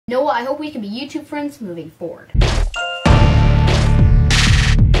Noah, I hope we can be YouTube friends moving forward.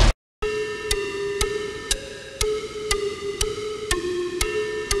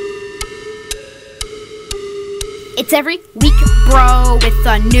 It's every week, bro, with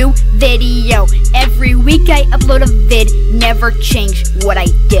a new video. Every week I upload a vid, never change what I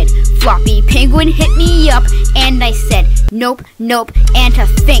did. Floppy Penguin hit me up, and I said, nope, nope, and to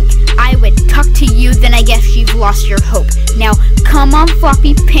think I would talk to you, then I guess you've lost your hope. Now, come on,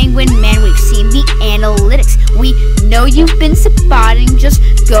 Floppy Penguin, man, we've seen the analytics. We know you've been spotting, just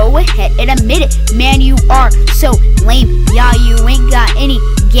go ahead and admit it. Man, you are so lame, yeah, you ain't got any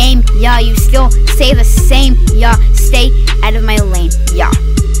game, yeah, you still say the same, yeah, stay out of my lane, yeah.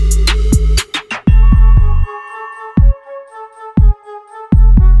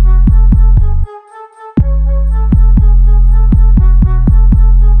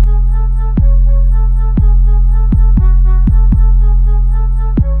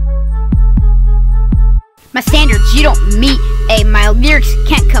 My standards you don't meet, my lyrics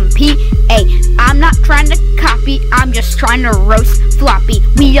can't compete, I'm not trying to copy, I'm just trying to roast Floppy.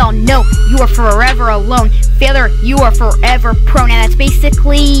 We all know you are forever alone, failure, you are forever prone, and that's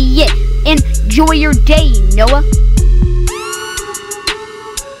basically it. Enjoy your day, Noah.